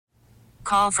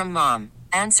call from mom.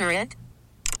 Answer it.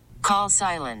 Call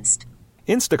silenced.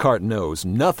 Instacart knows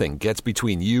nothing gets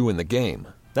between you and the game.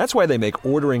 That's why they make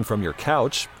ordering from your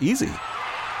couch easy.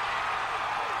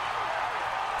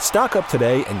 Stock up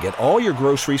today and get all your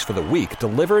groceries for the week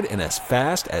delivered in as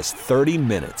fast as 30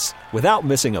 minutes without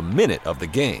missing a minute of the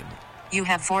game. You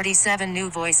have 47 new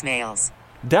voicemails.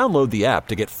 Download the app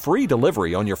to get free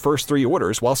delivery on your first 3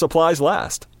 orders while supplies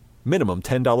last. Minimum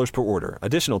 $10 per order.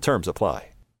 Additional terms apply.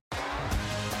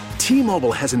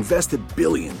 T-Mobile has invested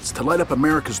billions to light up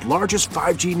America's largest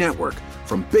 5G network,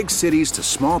 from big cities to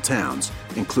small towns,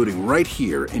 including right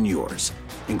here in yours.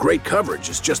 And great coverage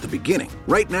is just the beginning.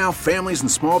 Right now, families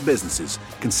and small businesses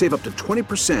can save up to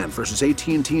 20% versus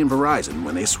AT&T and Verizon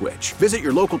when they switch. Visit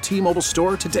your local T-Mobile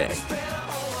store today.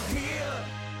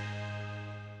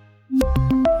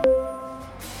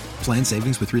 Plan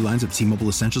savings with 3 lines of T-Mobile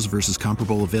Essentials versus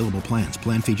comparable available plans.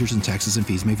 Plan features and taxes and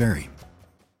fees may vary.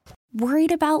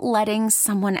 Worried about letting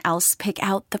someone else pick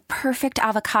out the perfect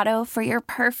avocado for your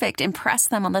perfect impress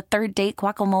them on the 3rd date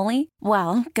guacamole?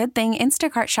 Well, good thing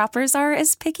Instacart shoppers are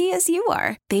as picky as you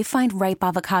are. They find ripe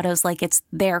avocados like it's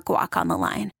their guac on the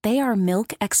line. They are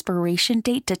milk expiration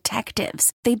date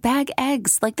detectives. They bag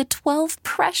eggs like the 12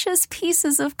 precious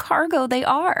pieces of cargo they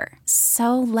are.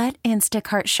 So let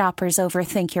Instacart shoppers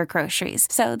overthink your groceries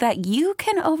so that you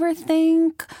can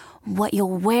overthink what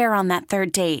you'll wear on that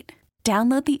 3rd date.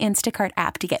 Download the Instacart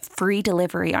app to get free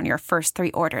delivery on your first 3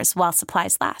 orders while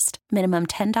supplies last. Minimum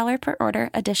 $10 per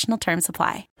order. Additional terms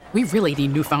apply. We really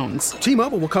need new phones.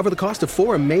 T-Mobile will cover the cost of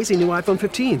 4 amazing new iPhone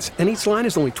 15s, and each line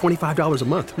is only $25 a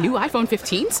month. New iPhone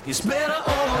 15s? It's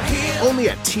better over here. Only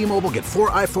at T-Mobile, get 4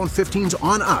 iPhone 15s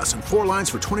on us and 4 lines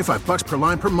for $25 per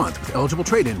line per month with eligible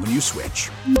trade-in when you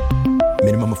switch.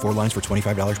 Minimum of 4 lines for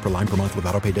 $25 per line per month with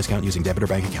autopay discount using debit or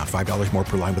bank account. $5 more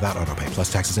per line without autopay,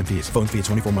 plus taxes and fees. Phone fee at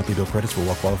 24 monthly bill credits for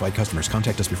well-qualified customers.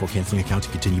 Contact us before canceling account to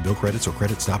continue bill credits or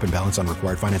credit stop and balance on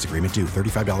required finance agreement due.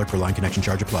 $35 per line connection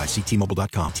charge applies. See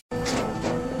T-Mobile.com.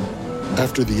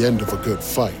 After the end of a good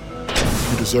fight,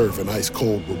 you deserve an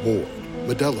ice-cold reward.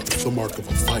 Modelo is the mark of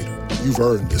a fighter. You've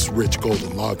earned this rich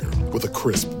golden lager with a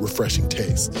crisp, refreshing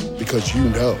taste. Because you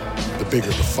know, the bigger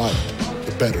the fight,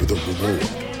 the better the reward.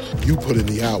 You put in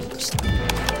the hours,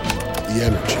 the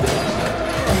energy,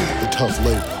 the tough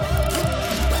labor.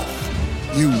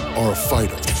 You are a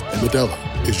fighter, and Modelo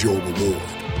is your reward.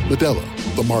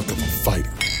 Modelo, the mark of a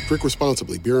fighter. Drink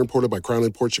responsibly. Beer imported by Crown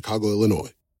Imports, Chicago, Illinois.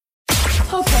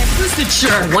 Okay, who's the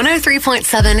jerk?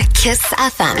 103.7 KISS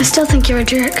FM. I still think you're a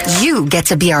jerk. You get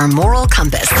to be our moral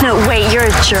compass. No, wait, you're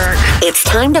a jerk. It's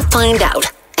time to find out.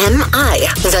 Am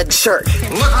I the jerk?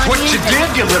 Look what you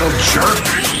did, you little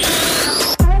jerk.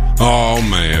 Oh,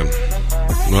 man.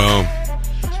 Well,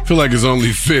 I feel like it's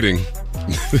only fitting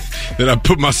that I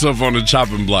put myself on the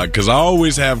chopping block, because I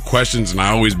always have questions and I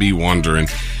always be wondering.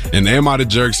 And Am I the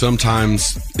Jerk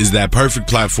sometimes is that perfect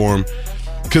platform,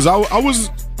 because I was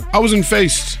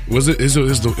infaced.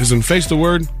 Is infaced the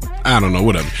word? I don't know,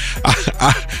 whatever.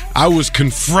 I was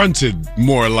confronted,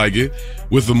 more like it,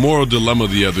 with a moral dilemma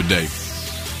the other day.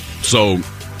 So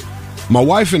my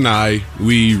wife and I,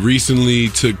 we recently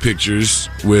took pictures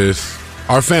with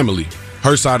our family,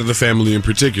 her side of the family in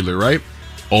particular, right?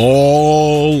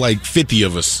 All like 50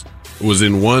 of us was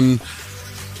in one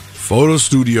photo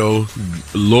studio.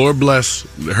 Lord bless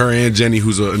her Aunt Jenny,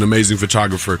 who's an amazing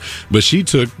photographer, but she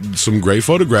took some great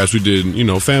photographs. We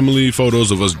did, family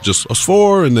photos of us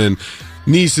 4, and then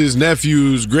nieces,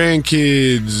 nephews,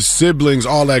 grandkids, siblings,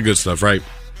 all that good stuff, right?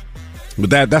 But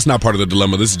that's not part of the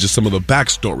dilemma. This is just some of the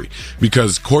backstory,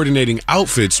 because coordinating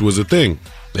outfits was a thing.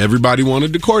 Everybody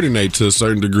wanted to coordinate to a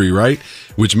certain degree, right?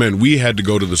 Which meant we had to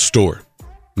go to the store.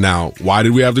 Now, why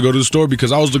did we have to go to the store?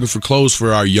 Because I was looking for clothes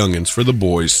for our youngins, for the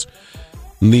boys.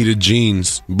 Needed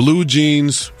jeans, blue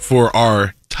jeans for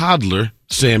our toddler,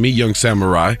 Sammy, young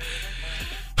samurai,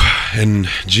 and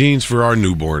jeans for our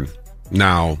newborn.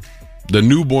 Now, the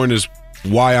newborn is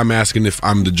why I'm asking if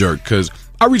I'm the jerk, because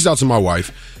I reached out to my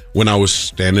wife when I was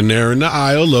standing there in the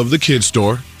aisle of the kid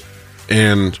store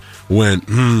and went,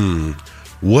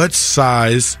 what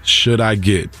size should I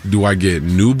get? Do I get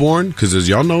newborn? Because as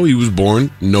y'all know, he was born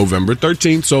November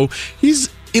 13th. So he's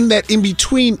in that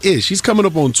in-between-ish. He's coming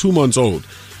up on 2 months old.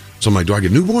 So I'm like, do I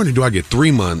get newborn or do I get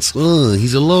 3 months?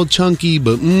 He's a little chunky,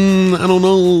 but I don't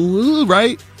know,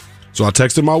 right? So I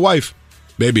texted my wife,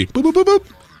 baby, boop, boop, boop, boop.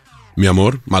 Mi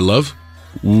amor, my love,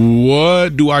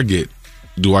 what do I get?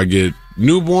 Do I get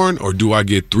newborn or do I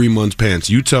get 3 months pants?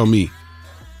 You tell me.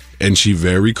 And she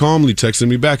very calmly texted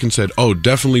me back and said, oh,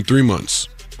 definitely 3 months.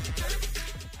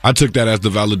 I took that as the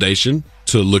validation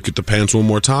to look at the pants one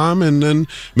more time and then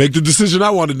make the decision I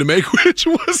wanted to make, which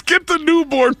was get the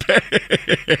newborn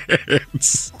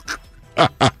pants.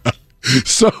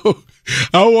 So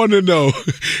I want to know,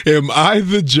 am I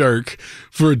the jerk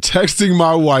for texting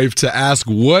my wife to ask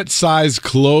what size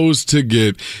clothes to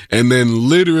get and then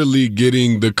literally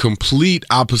getting the complete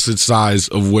opposite size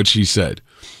of what she said?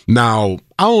 Now,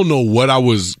 I don't know what I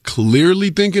was clearly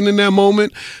thinking in that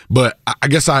moment, but I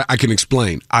guess I can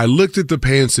explain. I looked at the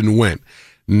pants and went,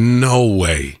 no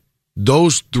way.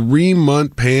 Those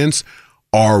 3-month pants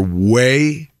are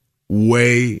way,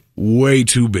 way, way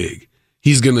too big.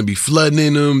 He's going to be flooding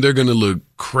in them. They're going to look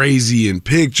crazy in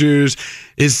pictures.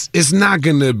 It's not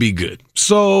going to be good.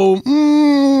 So,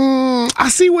 I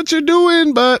see what you're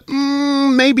doing, but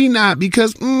maybe not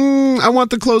because I want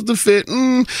the clothes to fit.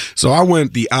 So I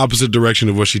went the opposite direction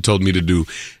of what she told me to do.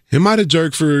 Am I the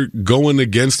jerk for going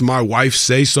against my wife's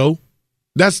say-so?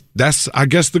 That's I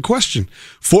guess the question.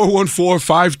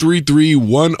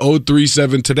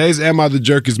 414-533-1037. Today's Am I the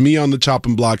Jerk is me on the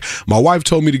chopping block. My wife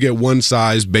told me to get one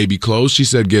size baby clothes. She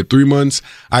said get 3 months.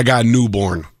 I got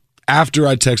newborn after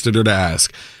I texted her to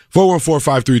ask.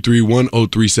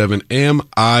 414-533-1037. Am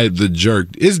I the jerk?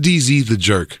 Is DZ the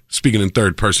jerk? Speaking in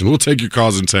third person. We'll take your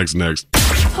calls and texts next.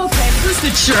 Okay, who's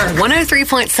the jerk?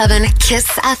 103.7 KISS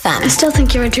FM. I still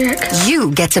think you're a jerk.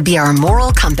 You get to be our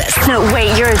moral compass. No,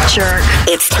 wait, you're a jerk.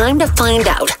 It's time to find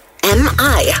out. Am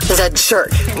I the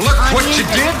jerk? Look what you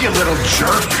did, you little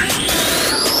jerk.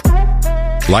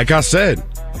 Like I said,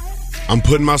 I'm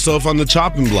putting myself on the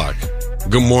chopping block.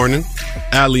 Good morning.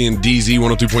 Allie and DZ,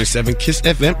 103.7 KISS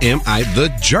FM. Am I the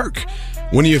jerk?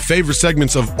 One of your favorite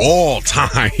segments of all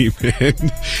time.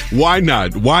 And why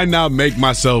not? Why not make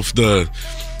myself the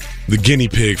guinea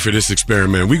pig for this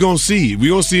experiment? We're going to see. We're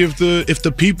going to see if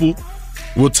the people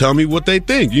will tell me what they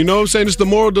think. You know what I'm saying? It's the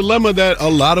moral dilemma that a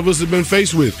lot of us have been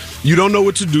faced with. You don't know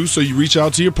what to do, so you reach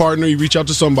out to your partner, you reach out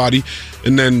to somebody,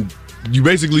 and then you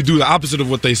basically do the opposite of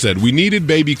what they said. We needed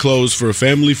baby clothes for a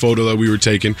family photo that we were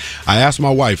taking. I asked my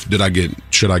wife,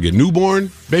 should I get newborn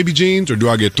baby jeans or do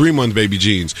I get 3-month baby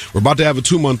jeans? We're about to have a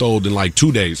 2-month-old in like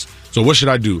 2 days. So what should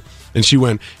I do? And she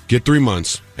went, get 3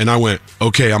 months. And I went,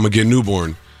 okay, I'm going to get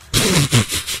newborn.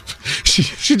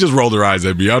 She just rolled her eyes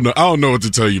at me. I don't know what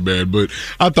to tell you, man, but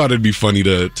I thought it'd be funny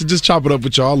to just chop it up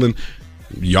with y'all, and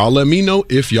y'all let me know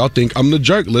if y'all think I'm the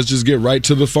jerk. Let's just get right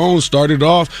to the phone. Started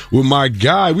off with my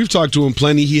guy. We've talked to him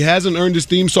plenty. He hasn't earned his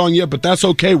theme song yet, but that's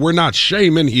okay. We're not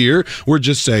shaming here. We're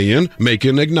just saying,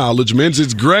 making acknowledgments.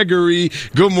 It's Gregory.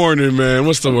 Good morning, man.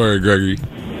 What's the word, Gregory?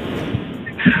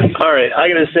 All right, I'm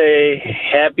going to say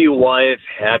happy wife,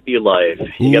 happy life.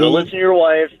 You got to listen to your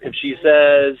wife. If she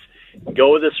says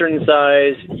go with a certain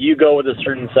size, you go with a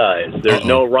certain size. There's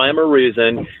no rhyme or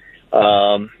reason.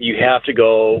 You have to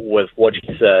go with what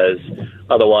she says.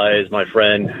 Otherwise, my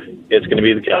friend, it's going to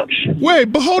be the couch. Wait,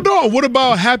 but hold on. What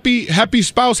about happy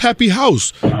spouse, happy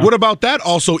house? What about that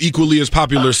also equally as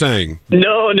popular saying?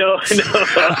 No. It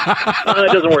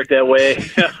doesn't work that way.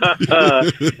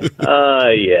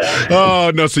 Yeah.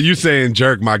 Oh, no. So you saying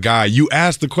jerk, my guy. You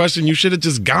asked the question. You should have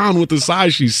just gone with the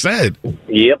size she said.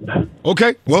 Yep.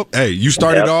 Okay. Well, hey, you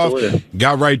started off,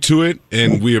 got right to it,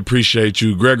 and we appreciate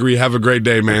you. Gregory, have a great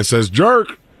day, man. Says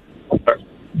jerk.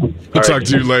 We'll talk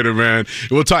to you later, man.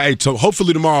 We'll talk. Hey,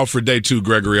 hopefully tomorrow for day 2,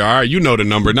 Gregory. All right, you know the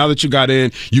number. Now that you got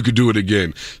in, you could do it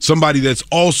again. Somebody that's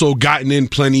also gotten in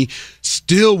plenty,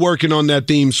 still working on that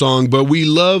theme song, but we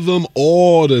love them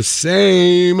all the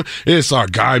same. It's our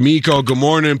guy, Miko. Good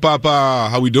morning, Papa.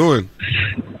 How we doing?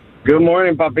 Good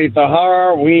morning, Papito. How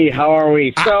are we?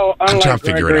 So,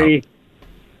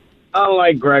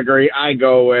 unlike Gregory, I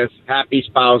go with happy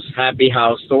spouse, happy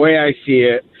house. The way I see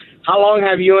it. How long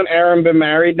have you and Erin been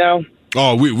married now?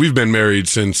 Oh, we've been married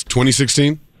since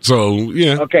 2016. So,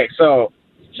 yeah. Okay, so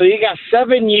you got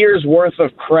 7 years worth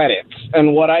of credits.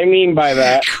 And what I mean by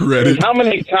that is how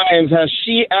many times has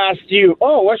she asked you,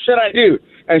 oh, what should I do?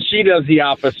 And she does the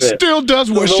opposite. Still does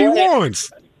what she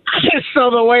wants. So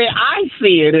the way I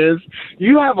see it is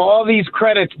you have all these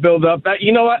credits build up that,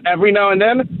 you know what, every now and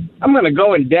then I'm going to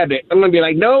go and debit. I'm going to be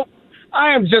like, nope,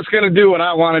 I am just going to do what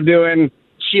I want to do. And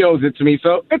she owes it to me,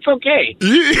 so it's okay.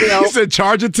 You know? He said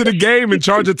charge it to the game and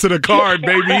charge it to the card,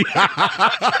 baby.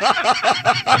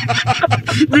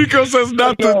 Miko says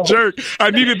not the jerk. I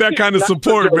needed that kind of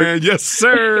support, man. Yes,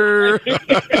 sir.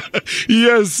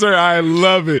 Yes, sir. I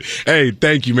love it. Hey,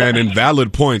 thank you, man. And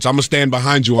valid points. I'm going to stand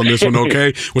behind you on this one,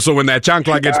 okay? So when that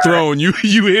chancla gets thrown, you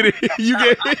hit it. You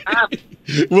get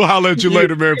it. We'll holler at you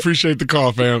later, man. Appreciate the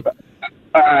call, fam.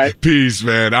 All right. Peace,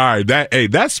 man. All right.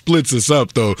 That splits us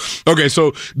up, though. Okay,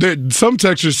 so some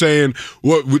texters saying,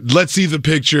 let's see the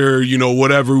picture,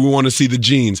 whatever. We want to see the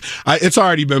jeans. It's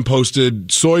already been posted.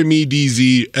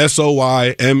 SoyMeDZ,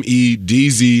 SoyMeDZ.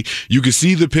 You can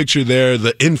see the picture there,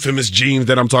 the infamous jeans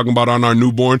that I'm talking about on our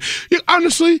newborn.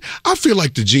 Honestly, I feel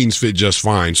like the jeans fit just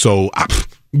fine. So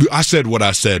I said what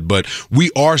I said, but we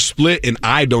are split and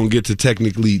I don't get to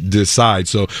technically decide.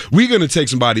 So we're going to take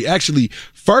somebody. Actually,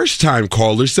 first-time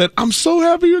caller said, I'm so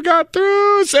happy you got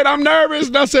through. Said, I'm nervous.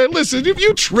 And I said, listen, if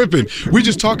you tripping, we're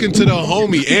just talking to the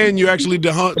homie and you actually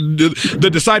the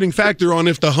deciding factor on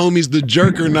if the homie's the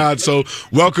jerk or not. So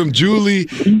welcome, Julie.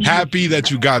 Happy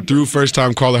that you got through.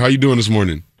 First-time caller. How you doing this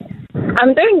morning?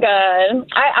 I'm doing good.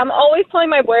 I'm always telling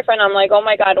my boyfriend, I'm like, oh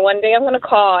my God, one day I'm going to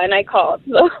call, and I called.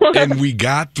 And we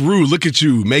got through. Look at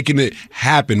you, making it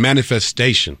happen,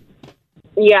 manifestation.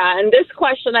 Yeah, and this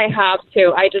question I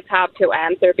just have to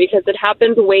answer because it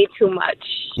happens way too much.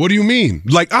 What do you mean?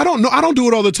 Like, I don't know. I don't do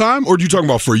it all the time, or are you talking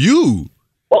about for you?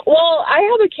 Well, I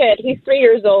have a kid. He's 3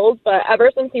 years old, but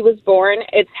ever since he was born,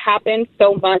 it's happened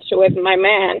so much with my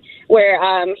man where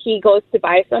he goes to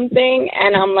buy something,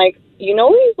 and I'm like,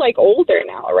 he's like older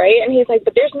now, right? And he's like,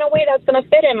 but there's no way that's going to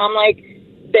fit him. I'm like,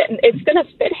 it's going to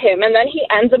fit him. And then he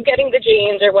ends up getting the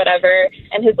jeans or whatever.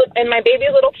 And my baby's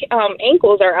little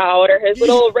ankles are out or his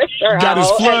little wrists are out. Got his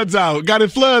floods out. Got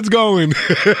his floods going.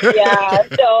 Yeah.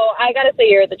 So I got to say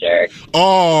you're the jerk.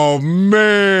 Oh,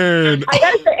 man. I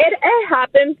got to say it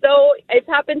happens. So it's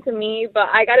happened to me, but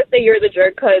I got to say you're the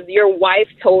jerk because your wife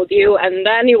told you and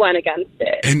then you went against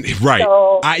it. And right.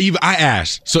 So, I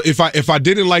asked. So if I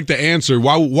didn't like the answer,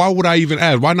 why would I even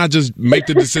ask? Why not just make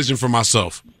the decision for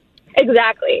myself?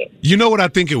 Exactly. You know what I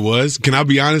think it was? Can I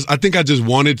be honest? I think I just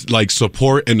wanted like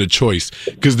support and a choice.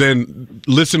 Because then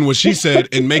listen what she said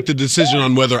and make the decision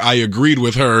on whether I agreed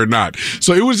with her or not.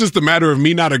 So it was just a matter of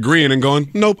me not agreeing and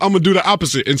going, nope, I'm going to do the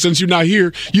opposite. And since you're not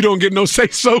here, you don't get no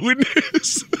say-so in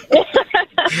this.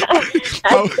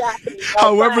 Exactly.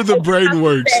 However the brain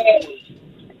works.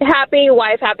 Happy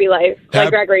wife, happy life. Like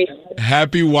Gregory.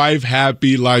 Happy wife,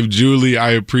 happy life. Julie,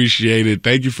 I appreciate it.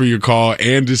 Thank you for your call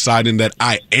and deciding that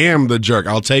I am the jerk.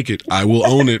 I'll take it. I will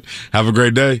own it. Have a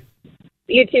great day.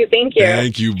 You too. Thank you.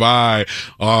 Thank you. Bye.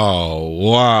 Oh,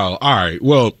 wow. All right.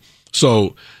 Well,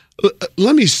 so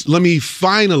let me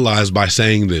finalize by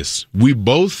saying this. We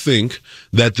both think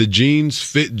that the jeans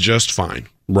fit just fine,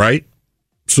 right?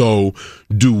 So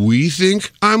do we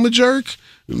think I'm a jerk?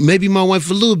 Maybe my wife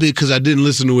a little bit because I didn't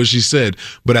listen to what she said.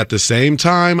 But at the same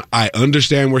time, I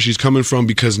understand where she's coming from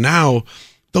because now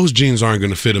those jeans aren't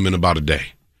going to fit them in about a day.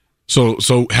 So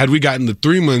had we gotten the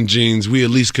 3-month jeans, we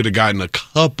at least could have gotten a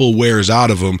couple wears out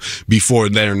of them before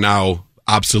they're now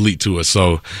obsolete to us.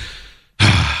 So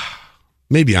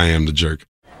maybe I am the jerk.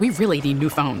 We really need new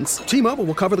phones. T-Mobile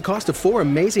will cover the cost of 4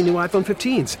 amazing new iPhone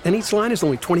 15s, and each line is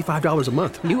only $25 a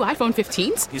month. New iPhone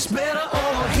 15s? It's better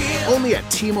over here. Only at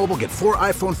T-Mobile, get 4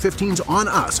 iPhone 15s on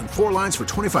us and 4 lines for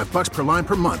 $25 per line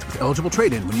per month with eligible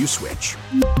trade-in when you switch.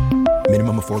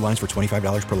 Minimum of 4 lines for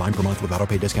 $25 per line per month with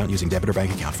autopay discount using debit or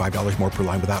bank account. $5 more per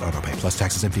line without autopay, plus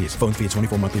taxes and fees. Phone fee at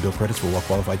 24 monthly bill credits for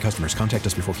well-qualified customers. Contact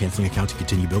us before canceling account to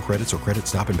continue bill credits or credit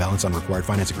stop and balance on required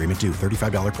finance agreement due.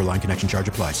 $35 per line connection charge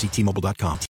applies. See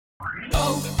T-Mobile.com.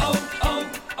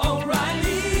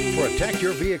 O'Reilly. Protect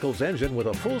your vehicle's engine with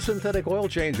a full synthetic oil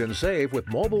change and save with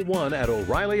Mobile One at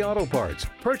O'Reilly Auto Parts.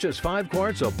 Purchase 5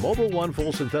 quarts of Mobile One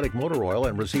full synthetic motor oil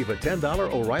and receive a $10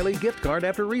 O'Reilly gift card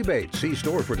after rebate. See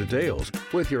store for details.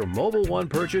 With your Mobile One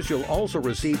purchase, you'll also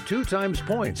receive 2 times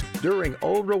points during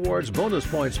O Rewards Bonus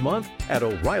Points Month at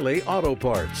O'Reilly Auto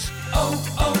Parts.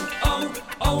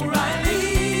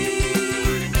 O'Reilly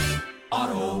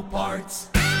Auto Parts.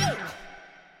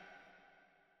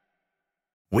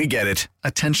 We get it.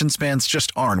 Attention spans just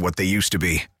aren't what they used to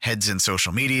be. Heads in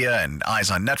social media and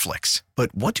eyes on Netflix.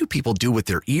 But what do people do with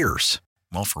their ears?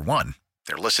 Well, for one,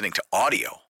 they're listening to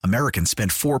audio. Americans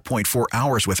spend 4.4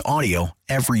 hours with audio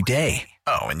every day.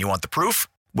 Oh, and you want the proof?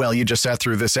 Well, you just sat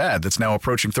through this ad that's now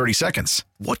approaching 30 seconds.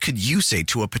 What could you say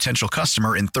to a potential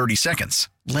customer in 30 seconds?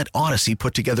 Let Odyssey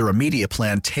put together a media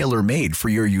plan tailor-made for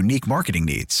your unique marketing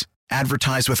needs.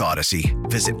 Advertise with Odyssey.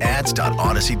 Visit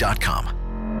ads.odyssey.com.